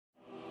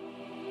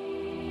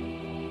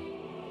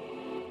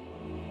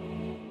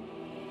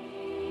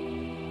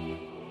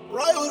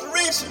Roy was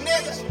rich,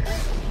 nigga.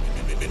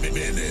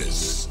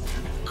 Menace.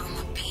 On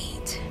the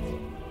beat.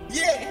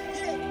 Yeah.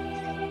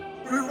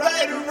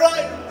 Ridin,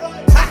 right.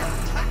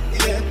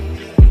 Yeah.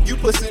 You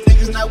pussy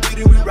niggas not with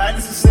it, we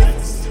riding some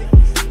sense.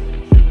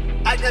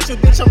 I got your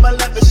bitch on my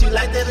lap, but she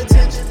like that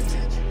attention.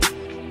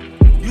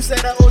 You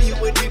said I owe you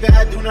a nigga,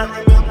 I do not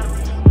remember.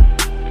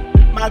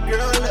 My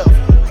girl left,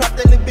 dropped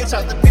that little bitch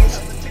out the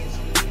picture.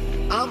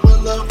 I'm a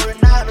lover,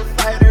 not a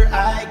fighter,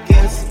 I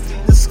guess.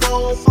 The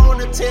scope on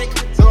the tech,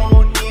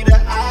 don't need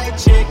an eye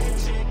check.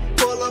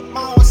 Pull up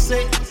on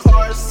 6,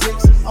 car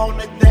 6 on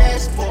the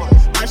dashboard.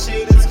 My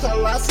shit is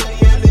colossal,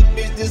 yeah, little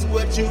bitch, this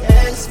what you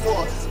asked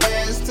for.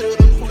 Fast to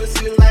the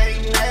pussy like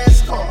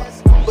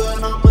NASCAR,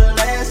 but I'ma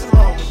last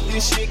long.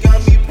 This shit got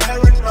me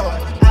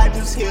paranoid. I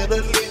just hit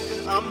a lick,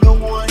 I'm the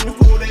one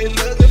who they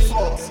looking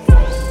for.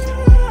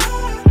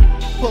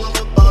 Pull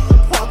up on the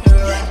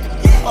parking lot.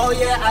 Oh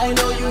yeah, I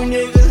know you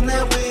niggas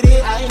not with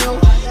it, I know.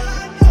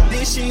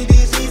 This shit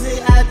is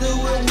easy, I do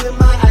it with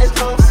my eyes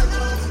closed.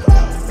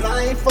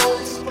 Blind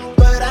folks,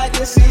 but I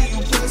can see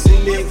you pussy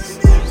niggas.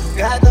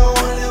 Got the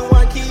only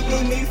one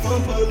keeping me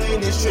from pulling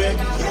this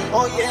trigger.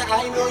 Oh yeah,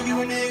 I know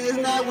you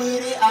niggas not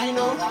with it, I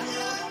know.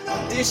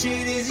 This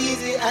shit is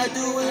easy, I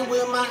do it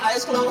with my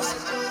eyes closed.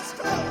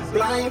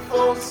 Blind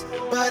folks,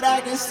 but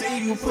I can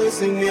see you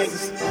pussy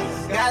niggas.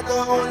 Got the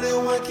only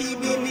one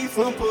keeping me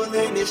from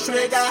pulling this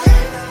trigger.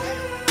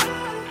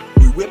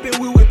 We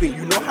whipping,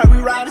 you know how we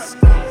riding.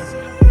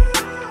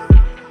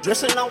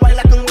 Dressing all white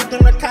like I'm with the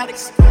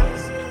narcotics.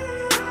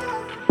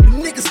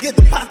 Niggas get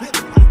the poppin'.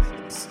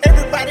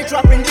 Everybody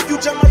dropping, if you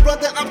jump my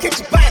brother, I'm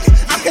catching body.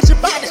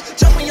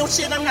 Jumping your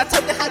shit, I'm not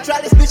taking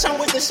hydraulics, bitch, I'm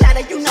with the shot.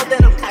 You know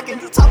that I'm cocking,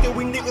 you talking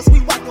with niggas, we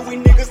walking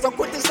with niggas. I'm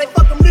quick to say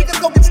fuck them niggas,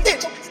 go get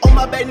stitched. On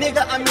my bad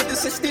nigga, I meant to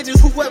say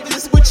stitches. Whoever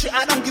is with you,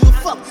 I don't give a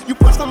fuck. You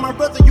punched on my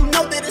brother, you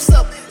know that it's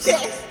up.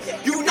 Yeah,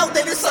 you know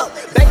that it's up.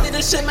 Back to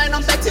this shit, man,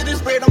 I'm back to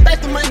this bread. I'm back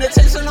to my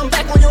meditation, I'm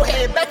back on your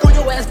head, back on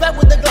your ass, back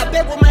with the Glock,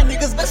 back with my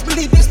niggas. Best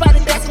believe this body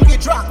bass gon'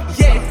 get dropped.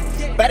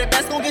 Yeah, body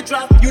bass gon' get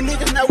dropped. You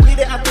niggas not with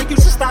it, I think you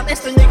should stop.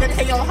 That's the nigga,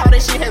 KO, how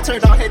that shit had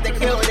turned out. Had to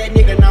kill that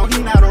nigga, now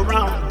he not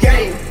around.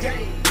 Game.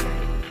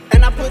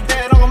 And I put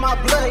that on my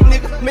blood,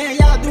 nigga. Man,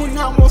 y'all do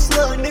not want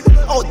slug, nigga.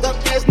 Oh, duck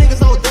ass niggas,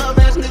 oh, dub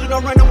ass niggas,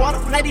 don't run the water.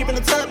 Not even a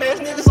tub ass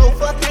niggas, oh,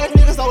 fuck ass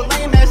niggas, oh,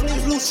 lame ass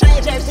niggas, loose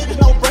change ass niggas,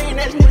 no brain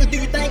ass niggas. Do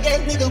you think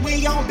ass niggas?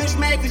 We on bitch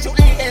mad cause you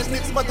ain't ass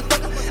niggas,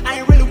 motherfucker. I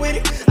ain't really with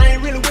it,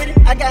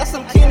 I got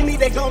some kin to me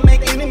that gon'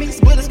 make enemies.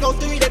 Bullets go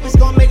through you, that bitch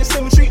gon' make a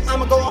symmetry.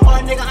 I'ma go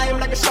hard, nigga, I am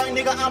like a shark,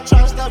 nigga. I'm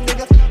trying to stop,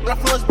 nigga. My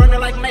floor's burning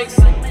like Mace.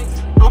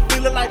 I'm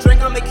feeling like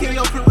Drake, I'ma kill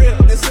your career.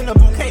 Then send a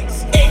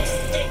bouquets.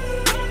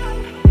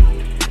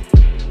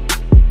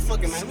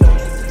 Fucking man.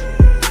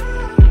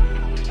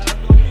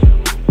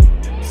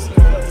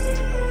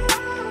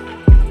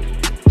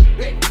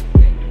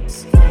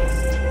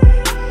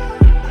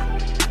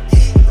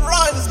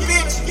 Run this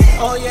bitch.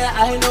 Oh yeah,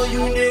 I know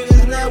you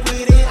niggas not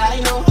with it, I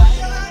know.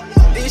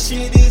 This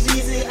shit is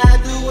easy, I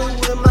do it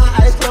with my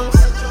eyes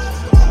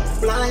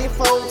closed. Blind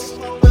folks,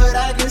 but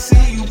I can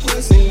see you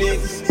pussy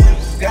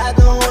niggas. Got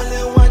the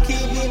only one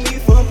keeping me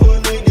from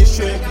pulling this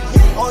trigger.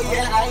 Oh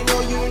yeah, I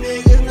know you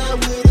niggas not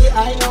with it,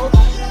 I know.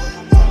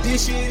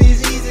 This shit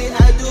is easy,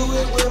 I do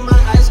it with my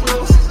eyes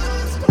closed.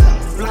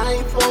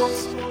 Blind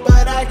folks,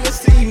 but I can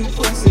see you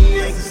pussy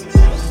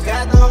niggas.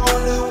 Got the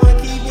only one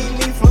keeping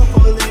me from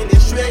pulling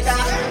this trigger.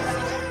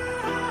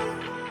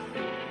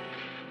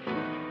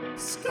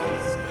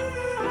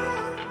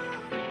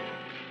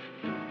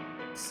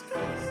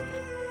 Sky.